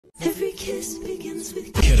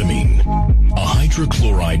Ketamine, a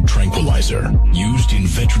hydrochloride tranquilizer used in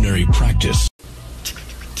veterinary practice.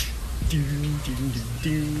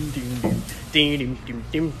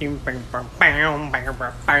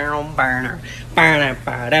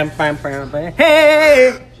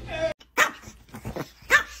 Hey!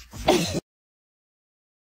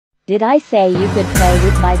 Did I say you could play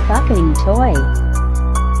with my fucking toy?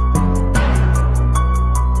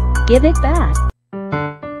 Give it back.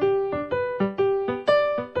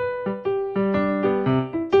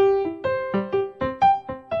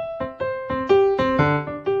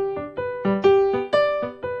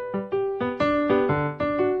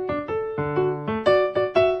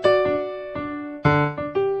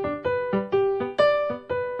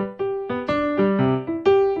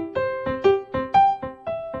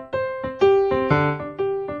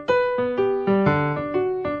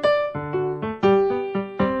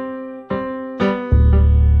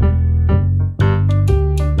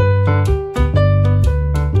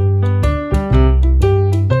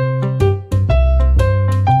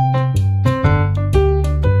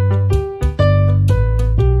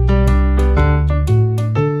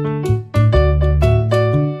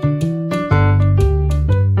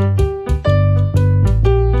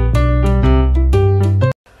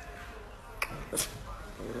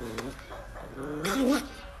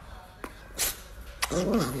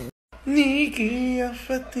 Nikki,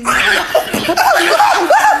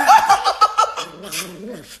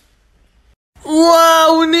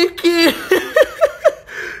 wow, Nikki!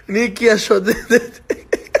 Nikki achou dentro.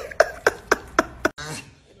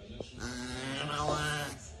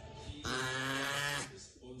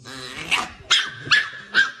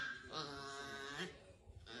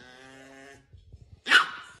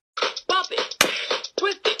 Pop it,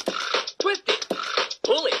 twist it,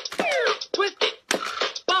 pull it, twist it,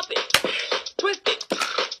 pop it, twist it,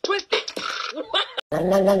 twist it.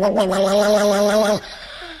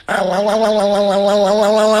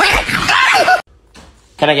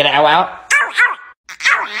 Can I get an ow ow?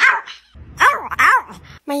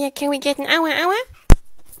 Maya, can we get an hour?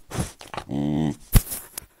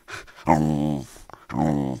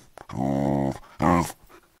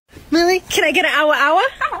 Millie, can I get an hour?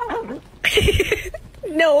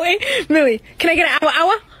 No way. Millie, can I get an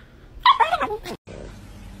hour?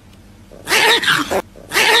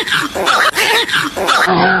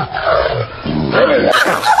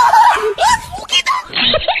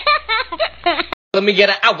 Let me get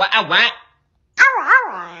an ow ow.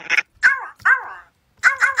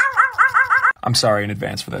 I'm sorry in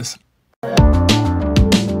advance for this.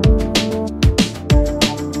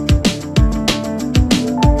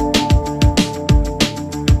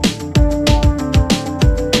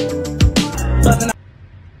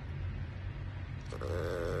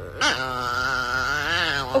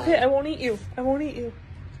 Okay, I won't eat you.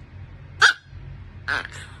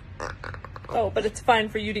 Oh, but it's fine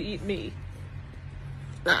for you to eat me.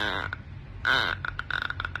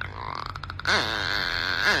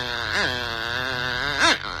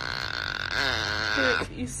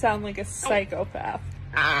 You sound like a psychopath.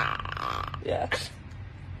 Yeah.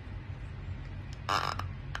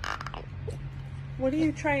 What are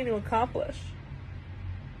you trying to accomplish?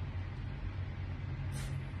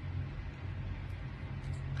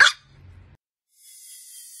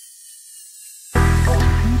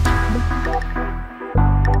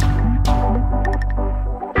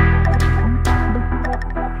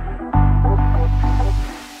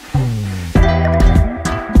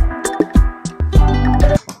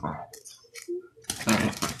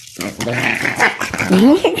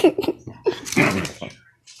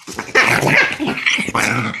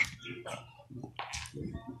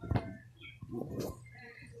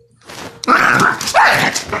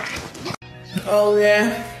 Oh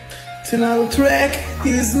yeah, tonight track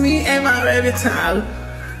is me and my rabbit tail.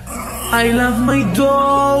 I love my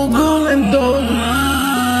dog and dog.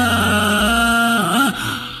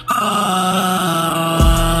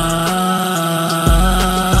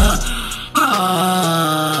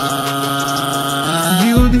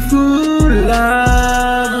 Beautiful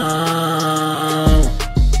love.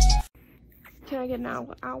 Can I get an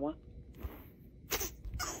hour?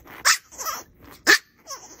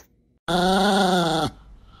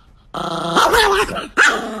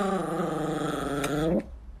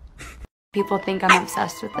 People think I'm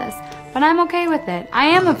obsessed with this, but I'm okay with it. I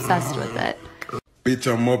am obsessed with it. Bitch,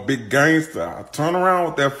 I'm a big gangster. I turn around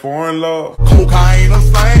with that foreign love. Cocaine, I'm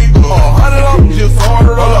saying, 100 of them just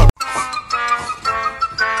ordered up.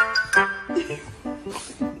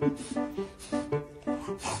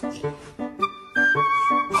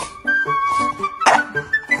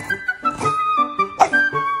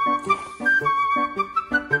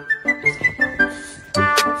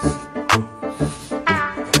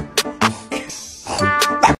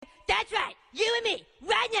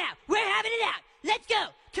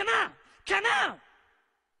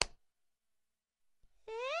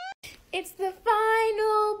 It's the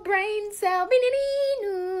final brain cell.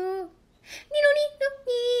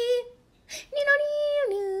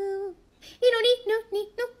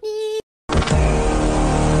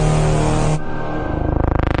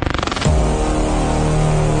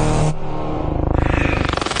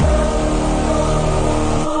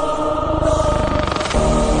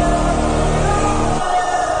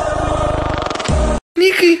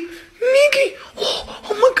 Nikki!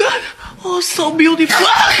 Oh my god! Oh, so beautiful!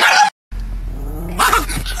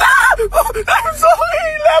 I'm sorry!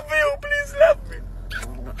 Love you! Please love me!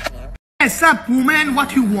 What's up, woman?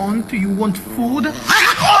 What you want? You want food?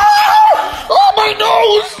 Oh, my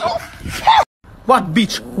nose! What,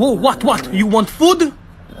 bitch? Whoa, what? You want food?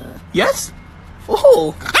 Yes?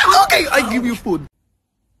 Oh, okay, I give you food.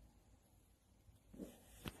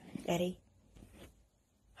 Eddie.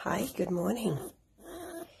 Hi, good morning.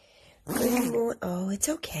 Good morning. Oh, it's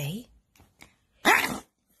okay.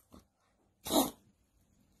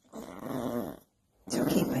 It's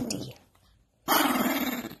okay, buddy.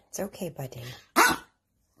 It's okay, buddy.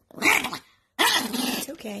 It's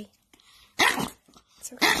okay.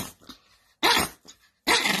 It's okay.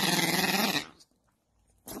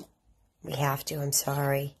 We have to. I'm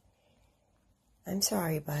sorry. I'm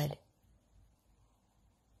sorry, bud.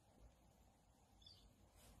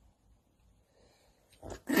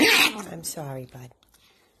 I'm sorry, bud.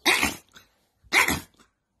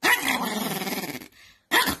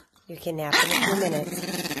 You can nap in a few minutes.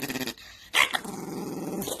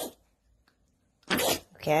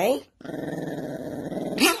 Okay?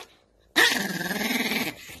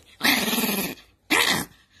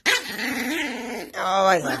 Oh,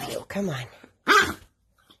 I love you. Come on.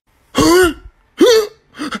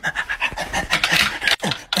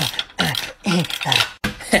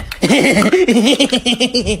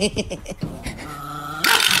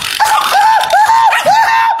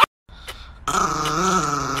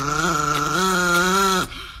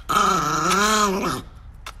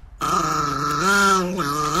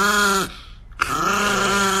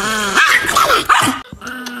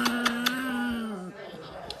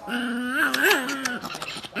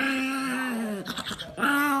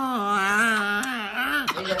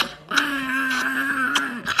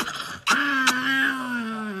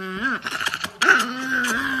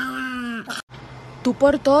 Tú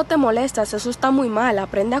por todo te molestas, eso está muy mal.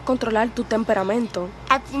 Aprende a controlar tu temperamento.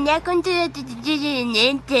 Aprende a controlar tu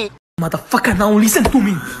temperamento. Motherfucker, now listen to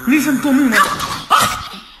me. Listen to me, man.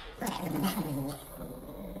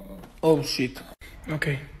 Oh, shit.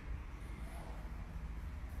 Okay.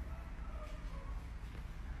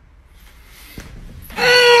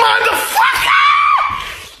 Motherfucker!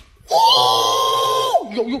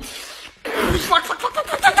 Oh! Yo. Fuck.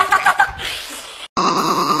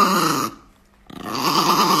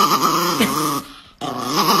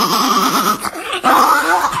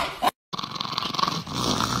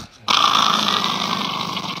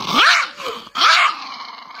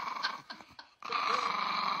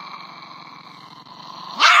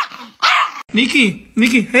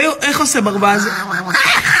 ניקי, איך עושה ברווז?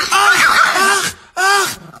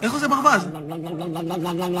 איך עושה ברווז?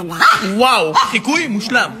 וואו, חיקוי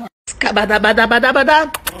מושלם. סקבדה בדה בדה בדה.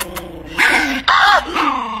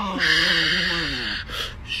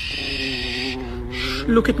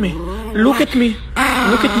 Look at me.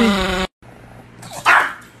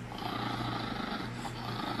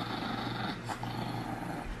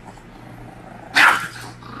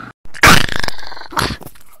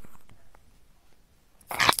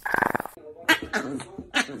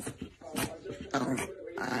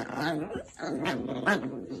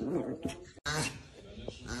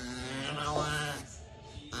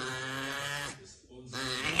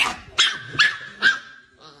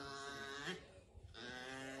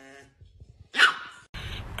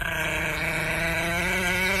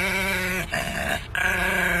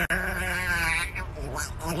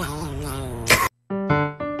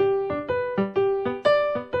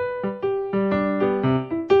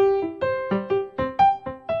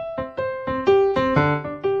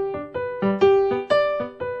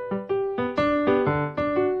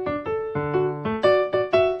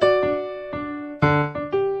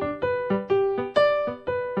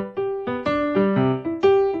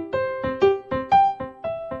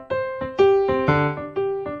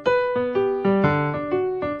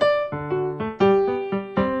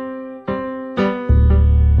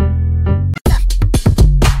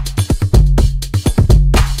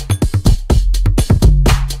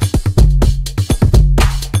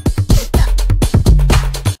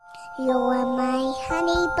 You're my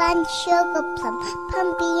honey bun, sugar plum,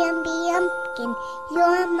 pumpkin.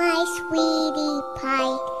 You're my sweetie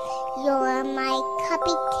pie. You're my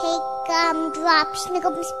cupcake gumdrop,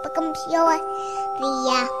 snickums, pickums, you're the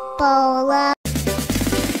apple.